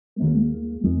Hi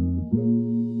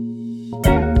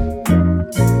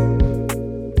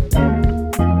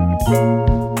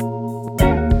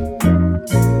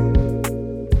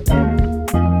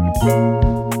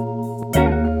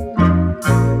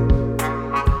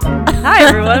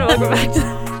everyone, welcome back to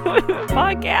the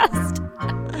podcast.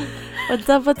 What's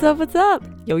up, what's up, what's up?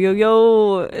 Yo, yo,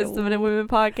 yo, it's the Minute Women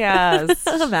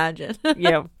podcast. Imagine.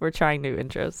 Yeah, we're trying new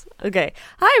intros. Okay.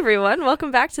 Hi everyone, welcome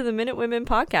back to the Minute Women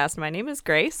podcast. My name is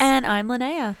Grace. And I'm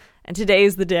Linnea. And today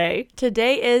is the day.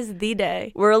 Today is the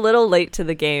day. We're a little late to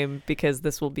the game because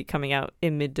this will be coming out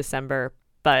in mid-December,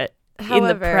 but in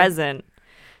the present,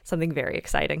 something very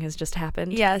exciting has just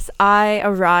happened. Yes, I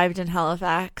arrived in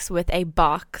Halifax with a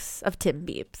box of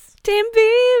Timbiebs.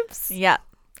 Timbiebs! Yeah.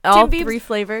 All Timbiebs, 3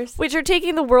 flavors. which are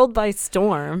taking the world by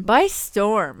storm. By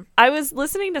storm. I was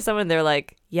listening to someone, they're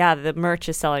like, yeah, the merch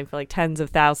is selling for like tens of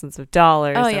thousands of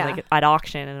dollars and like at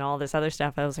auction and all this other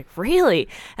stuff. I was like, really?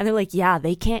 And they're like, yeah,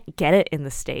 they can't get it in the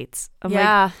States. I'm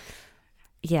like,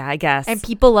 yeah, I guess. And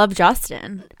people love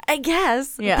Justin. I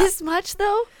guess. Yeah. This much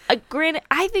though? Granted,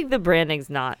 I think the branding's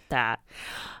not that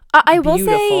I will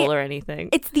beautiful say or anything.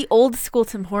 it's the old school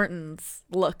Tim Hortons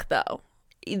look though.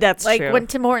 That's like true. when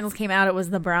Tim Hortons came out, it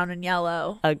was the brown and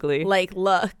yellow. Ugly. Like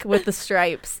look with the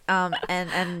stripes.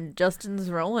 And Justin's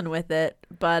rolling with it.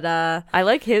 But I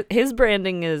like his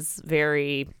branding is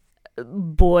very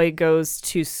boy goes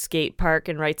to skate park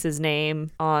and writes his name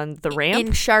on the ramp in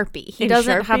Sharpie. He In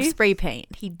doesn't have Sharpie? spray paint.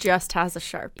 He just has a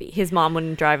Sharpie. His mom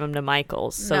wouldn't drive him to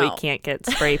Michael's, so No. he can't get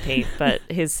spray paint. But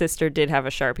his sister did have a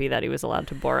Sharpie that he was allowed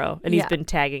to borrow, and he's Yeah. been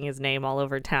tagging his name all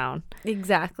over town.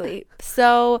 Exactly.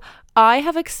 So I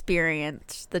have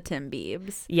experienced the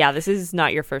Timbiebs. Yeah, this is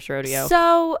not your first rodeo.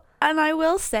 So, and I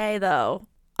will say though,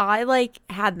 I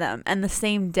had them, and the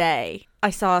same day I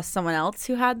saw someone else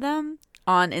who had them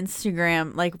on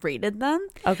Instagram, rated them.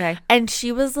 Okay. And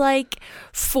she was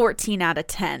 14 out of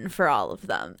 10 for all of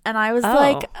them. And I was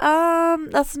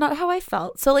that's not how I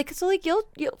felt. So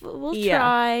we'll Yeah.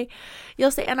 try. You'll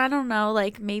say, and I don't know,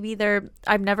 maybe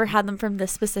I've never had them from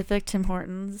this specific Tim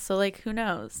Hortons. So who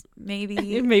knows?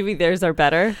 Maybe. Maybe theirs are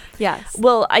better. Yes.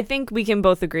 Well, I think we can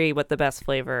both agree what the best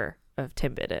flavor of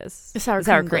Timbit is. Sour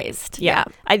cream glazed. Yeah.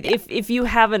 If you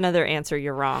have another answer,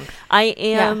 you're wrong. I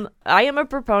am a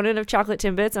proponent of chocolate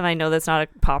Timbits, and I know that's not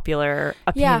a popular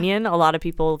opinion. A lot of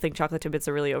people think chocolate Timbits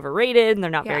are really overrated and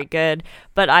they're not very good,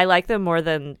 but I like them more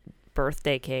than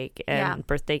birthday cake, and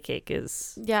birthday cake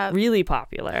is really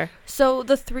popular. So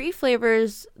the 3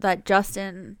 flavors that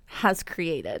Justin has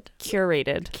curated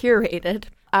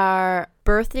are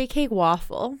birthday cake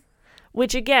waffle.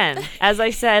 Which, again, as I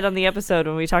said on the episode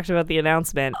when we talked about the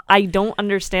announcement, I don't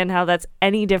understand how that's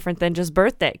any different than just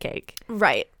birthday cake.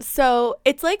 Right. So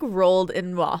it's rolled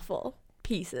in waffle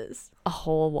pieces. A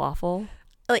whole waffle?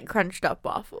 Crunched up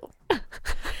waffle.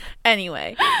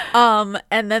 Anyway. And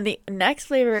then the next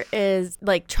flavor is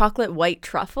chocolate white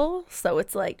truffle. So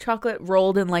it's chocolate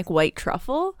rolled in white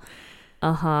truffle.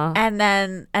 Uh-huh. And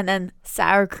then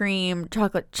sour cream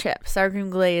chocolate chips, sour cream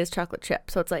glazed chocolate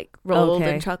chips. So it's rolled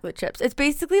in chocolate chips. It's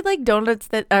basically donuts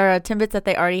that are Timbits that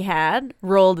they already had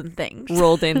rolled in things.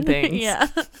 Yeah.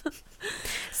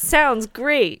 Sounds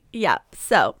great. Yeah.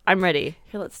 So I'm ready.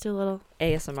 here, let's do a little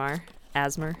ASMR.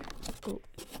 Asmer. Ooh.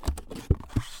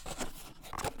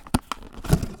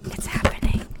 It's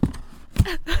happening.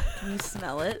 Can you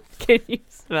smell it? Can you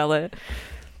smell it?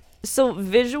 So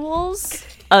visuals,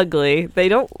 ugly. They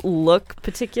don't look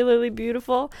particularly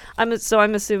beautiful. I'm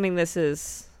assuming this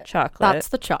is chocolate. That's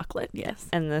the chocolate, yes.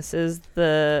 And this is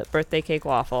the birthday cake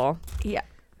waffle. Yeah.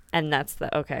 And that's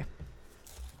okay.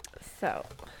 So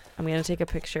I'm going to take a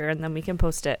picture and then we can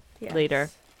post it later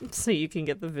so you can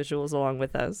get the visuals along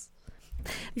with us.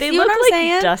 They see look what I'm like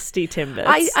saying? dusty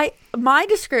Timbits. My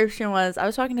description was, I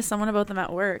was talking to someone about them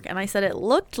at work, and I said it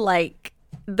looked like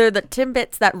they're the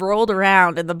Timbits that rolled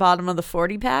around in the bottom of the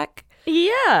 40 pack.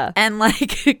 Yeah. And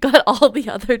got all the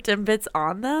other Timbits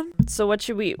on them. So what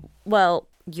should well,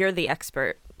 you're the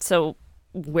expert. So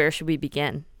where should we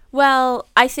begin? Well,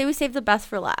 I say we save the best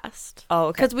for last. Oh,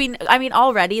 okay. Because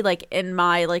already, in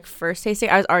my, first tasting,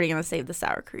 I was already going to save the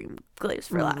sour cream glaze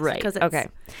for last. Right. Okay.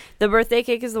 The birthday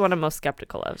cake is the one I'm most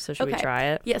skeptical of, so should we try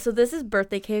it? Yeah, so this is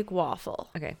birthday cake waffle.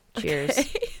 Okay. Cheers.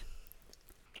 Okay.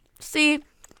 See,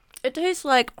 it tastes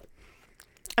like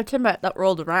a Timbit that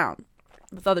rolled around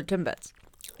with other Timbits.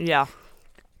 Yeah.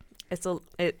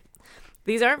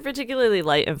 These aren't particularly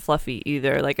light and fluffy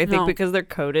either. I think because they're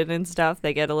coated and stuff,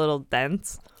 they get a little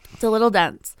dense. It's a little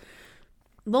dense.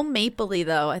 A little mapley,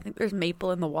 though. I think there's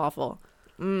maple in the waffle.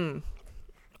 A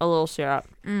little syrup.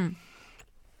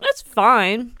 That's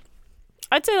fine.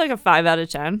 I'd say a 5 out of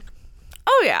 10.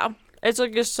 Oh, yeah. It's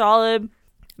like a solid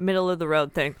middle of the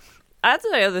road thing. That's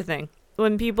the other thing.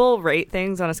 When people rate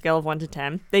things on a scale of 1 to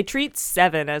 10, they treat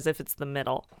 7 as if it's the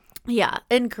middle. Yeah,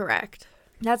 incorrect.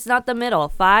 That's not the middle.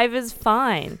 5 is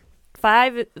fine.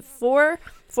 4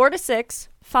 to 6,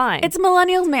 fine. It's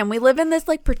millennials, man. We live in this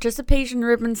like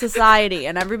participation-driven society,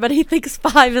 and everybody thinks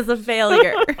 5 is a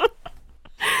failure.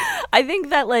 I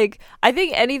think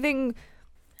anything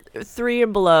 3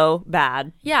 and below,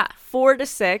 bad. Yeah. 4 to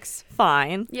 6,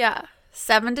 fine. Yeah.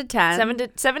 7 to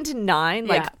 10. 7 to 9,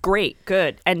 like, yeah. Great,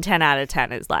 good. And 10 out of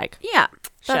 10 is like, yeah, that's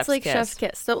chef's like kiss. chef's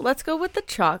kiss. So let's go with the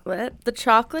chocolate. The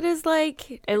chocolate is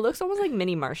like, it looks almost like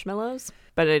mini marshmallows,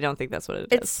 but I don't think that's what it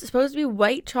is. It's supposed to be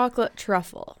white chocolate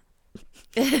truffle.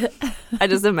 I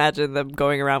just imagine them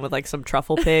going around with like some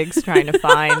truffle pigs trying to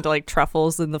find like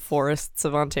truffles in the forests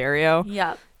of Ontario.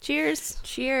 Yeah.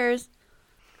 Cheers.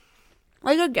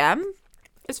 Like, again,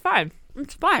 It's fine.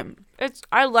 it's fine.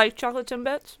 I like chocolate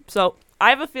Timbits, so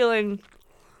I have a feeling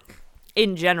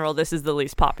in general this is the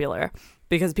least popular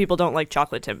because people don't like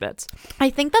chocolate Timbits. I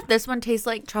think that this one tastes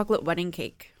like chocolate wedding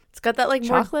cake. It's got that like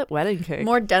Chocolate wedding cake.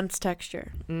 more dense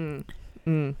texture.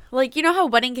 Like, you know how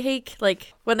wedding cake,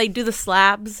 like when they do the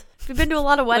slabs? Have you been to a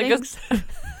lot of weddings?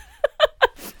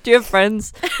 Do you have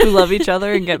friends who love each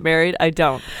other and get married? I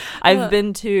don't. I've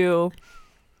been to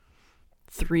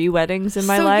 3 weddings in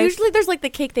my life. So usually there's like the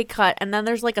cake they cut, and then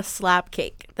there's like a slab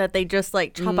cake that they just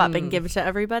like chop up and give it to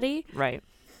everybody. Right.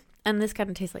 And this kind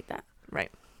of tastes like that.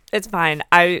 Right. It's fine.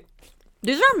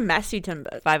 These are messy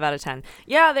Timbits. 5 out of 10.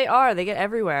 Yeah, they are. They get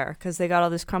everywhere because they got all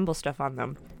this crumble stuff on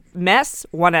them. Mess,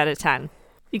 1 out of 10.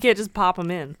 You can't just pop them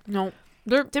in. No.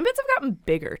 Timbits have gotten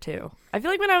bigger too. I feel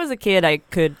like when I was a kid, I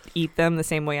could eat them the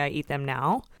same way I eat them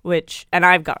now, and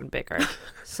I've gotten bigger.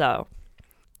 So,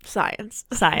 Science.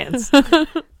 You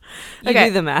Okay.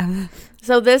 do the math.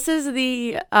 So this is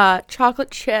the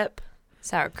chocolate chip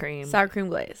Sour cream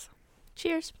glaze.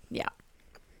 Cheers. Yeah.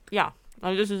 Yeah.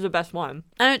 This is the best one.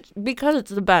 And it's because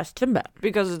it's the best Timbit.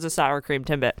 Because it's a sour cream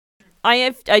Timbit.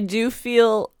 I do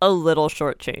feel a little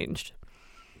shortchanged.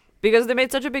 Because they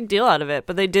made such a big deal out of it,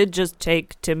 but they did just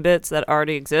take Timbits that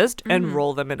already exist and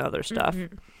roll them in other stuff.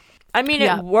 I mean,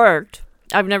 it worked.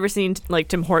 I've never seen like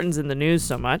Tim Hortons in the news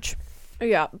so much.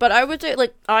 Yeah, but I would say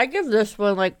like I give this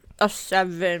one like a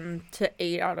 7 to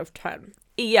 8 out of 10.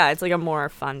 Yeah, it's like a more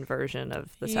fun version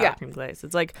of the sour cream glaze.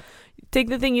 It's like take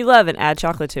the thing you love and add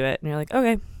chocolate to it, and you're like,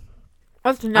 okay.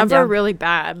 That's never really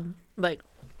bad. Like,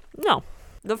 no,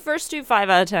 the first 2 5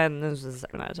 out of 10. This is a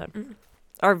 7 out of 10.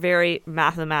 Our very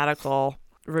mathematical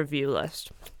review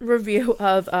list. Review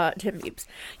of Timbiebs.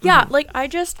 Yeah, like I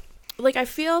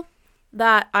feel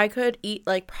that I could eat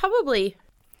like probably,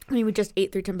 I mean, we just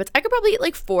ate 3 Timbits. I could probably eat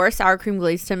like 4 sour cream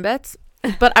glazed Timbits,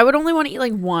 but I would only want to eat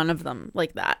like 1 of them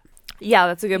like that. Yeah,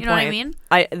 that's a good point. You know what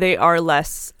I mean? They are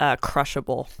less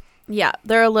crushable. Yeah,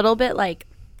 they're a little bit like,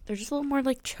 they're just a little more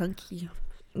like chunky.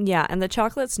 Yeah, and the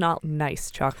chocolate's not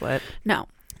nice chocolate. No.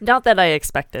 Not that I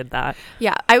expected that.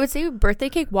 Yeah, I would say birthday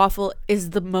cake waffle is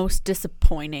the most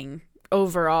disappointing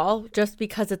overall, just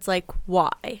because it's like,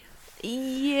 why?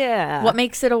 Yeah. What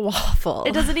makes it a waffle?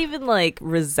 It doesn't even like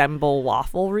resemble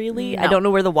waffle, really. No. I don't know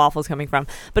where the waffle's coming from,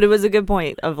 but it was a good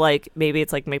point of like maybe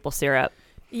it's like maple syrup.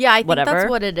 Yeah, I think whatever. that's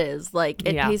what it is. Like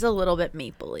it tastes a little bit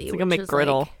mapley. It's like a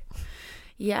McGriddle.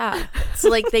 Yeah. So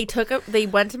like they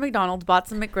went to McDonald's, bought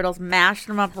some McGriddles, mashed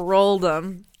them up, rolled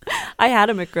them. I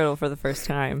had a McGriddle for the first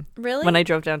time. Really? When I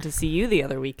drove down to see you the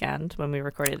other weekend when we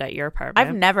recorded at your apartment.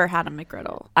 I've never had a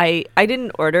McGriddle. I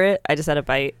didn't order it. I just had a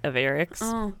bite of Eric's.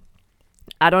 Oh.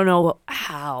 I don't know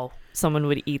how someone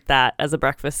would eat that as a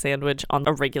breakfast sandwich on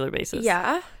a regular basis.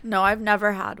 Yeah. No, I've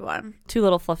never had one. 2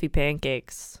 little fluffy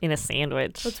pancakes in a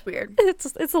sandwich. That's weird.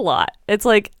 It's a lot. It's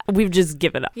like we've just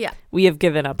given up. Yeah. We have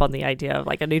given up on the idea of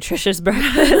like a nutritious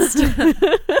breakfast.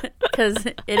 Because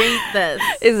it ain't this.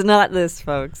 It's not this,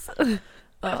 folks.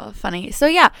 Oh, funny. So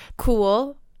yeah,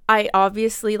 cool. I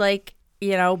obviously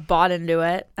bought into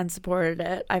it and supported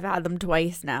it. I've had them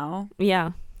twice now.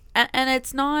 Yeah. And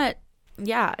it's not,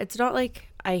 it's not like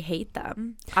I hate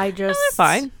them. They're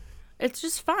fine. It's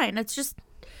just fine. It's just,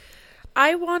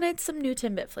 I wanted some new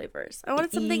Timbit flavors. I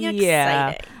wanted something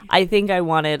exciting. I think I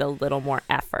wanted a little more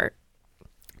effort.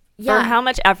 Yeah. For how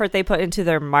much effort they put into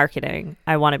their marketing,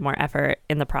 I wanted more effort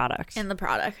in the product.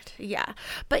 Yeah.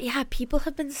 But yeah, people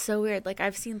have been so weird. Like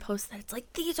I've seen posts that it's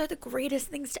like, these are the greatest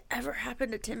things to ever happen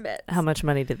to Timbits. How much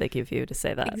money did they give you to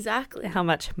say that? Exactly. How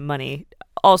much money?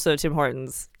 Also, Tim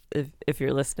Hortons, if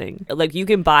you're listening, like you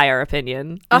can buy our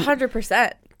opinion.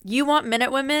 100%. You want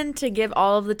Minute Women to give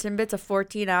all of the Timbits a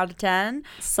 14 out of 10?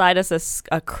 Slide us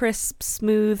a crisp,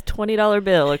 smooth $20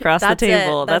 bill across the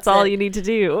table. That's all you need to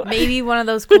do. Maybe one of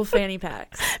those cool fanny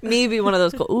packs. Maybe one of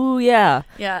those cool. Ooh, yeah.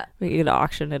 Yeah. We could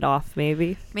auction it off,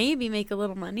 maybe. Maybe make a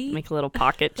little money. Make a little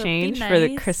pocket change for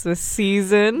the Christmas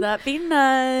season. That'd be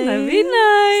nice. That'd be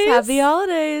nice. Happy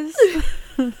holidays.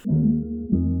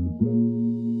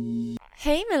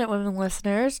 Hey, Minute Women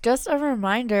listeners, just a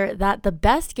reminder that the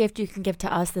best gift you can give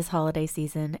to us this holiday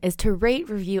season is to rate,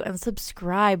 review, and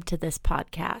subscribe to this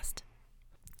podcast.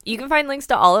 You can find links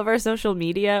to all of our social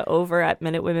media over at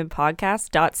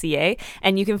minutewomenpodcast.ca,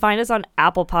 and you can find us on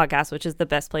Apple Podcasts, which is the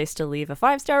best place to leave a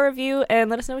 5-star review and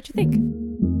let us know what you think.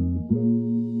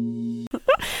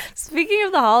 Speaking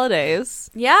of the holidays,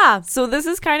 so this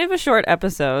is kind of a short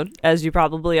episode, as you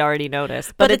probably already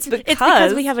noticed, but it's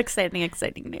because we have exciting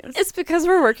news. It's because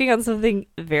we're working on something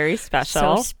very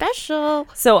special. So special.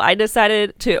 So I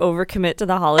decided to overcommit to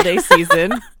the holiday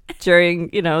season during,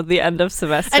 the end of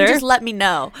semester. And just let me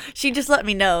know. She just let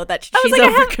me know that she's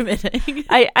overcommitting.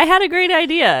 I had a great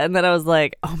idea, and then I was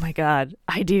like, oh my God,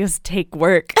 ideas take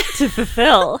work to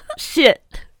fulfill. Shit.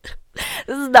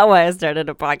 This is not why I started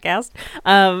a podcast.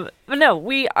 But no,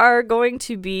 we are going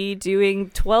to be doing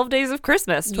 12 Days of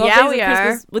Christmas. 12 Days of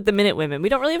Christmas with the Minute Women. We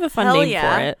don't really have a fun name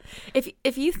for it.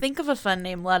 If you think of a fun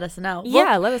name, let us know.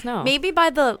 Yeah, let us know. Maybe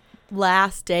by the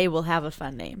last day we'll have a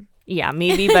fun name. Yeah,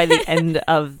 maybe by the end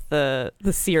of the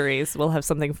series we'll have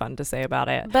something fun to say about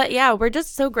it. But yeah, we're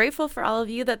just so grateful for all of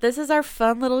you that this is our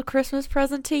fun little Christmas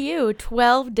present to you.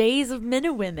 12 Days of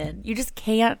Minute Women. You just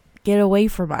can't get away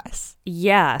from us.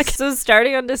 Yeah. So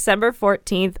starting on December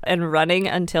 14th and running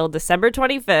until December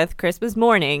 25th, Christmas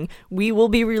morning, we will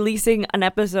be releasing an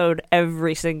episode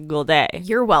every single day.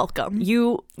 You're welcome.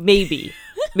 Maybe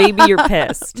you're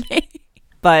pissed.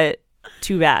 But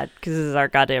too bad, because this is our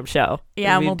goddamn show.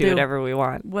 Yeah, we'll do whatever we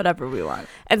want. Whatever we want.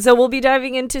 And so we'll be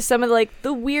diving into some of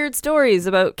the weird stories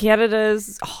about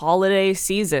Canada's holiday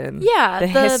season. Yeah. The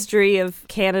history of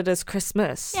Canada's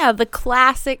Christmas. Yeah, the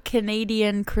classic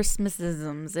Canadian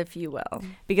Christmasisms, if you will.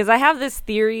 Because I have this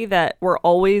theory that we're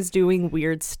always doing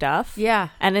weird stuff. Yeah.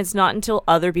 And it's not until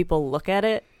other people look at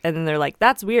it and then they're like,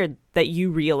 that's weird, that you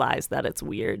realize that it's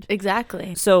weird.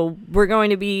 Exactly. So we're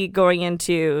going to be going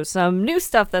into some new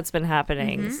stuff that's been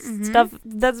happening. Stuff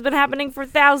that's been happening for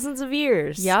thousands of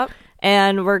years. Yep.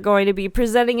 And we're going to be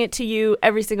presenting it to you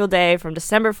every single day from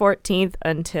December 14th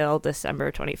until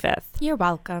December 25th. You're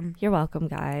welcome. You're welcome,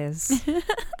 guys.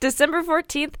 December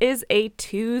 14th is a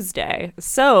Tuesday.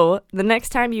 So the next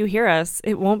time you hear us,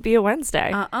 it won't be a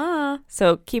Wednesday.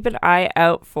 So keep an eye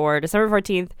out for December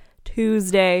 14th,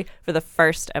 Tuesday, for the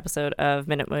first episode of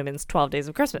Minute Women's 12 Days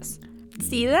of Christmas.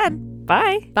 See you then.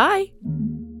 Bye. Bye.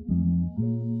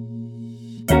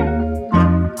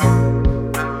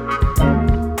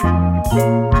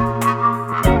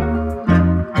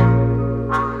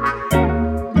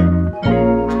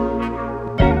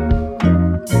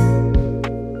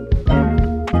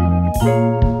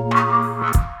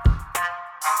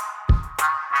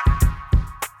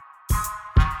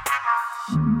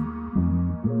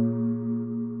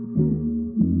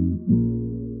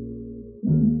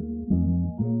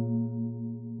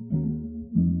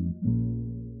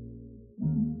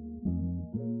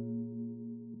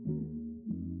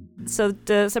 So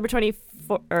December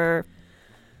 24th,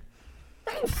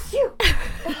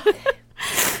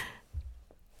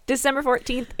 December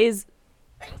 14th is.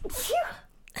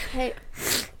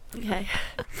 Okay.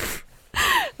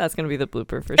 That's gonna be the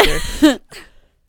blooper for sure.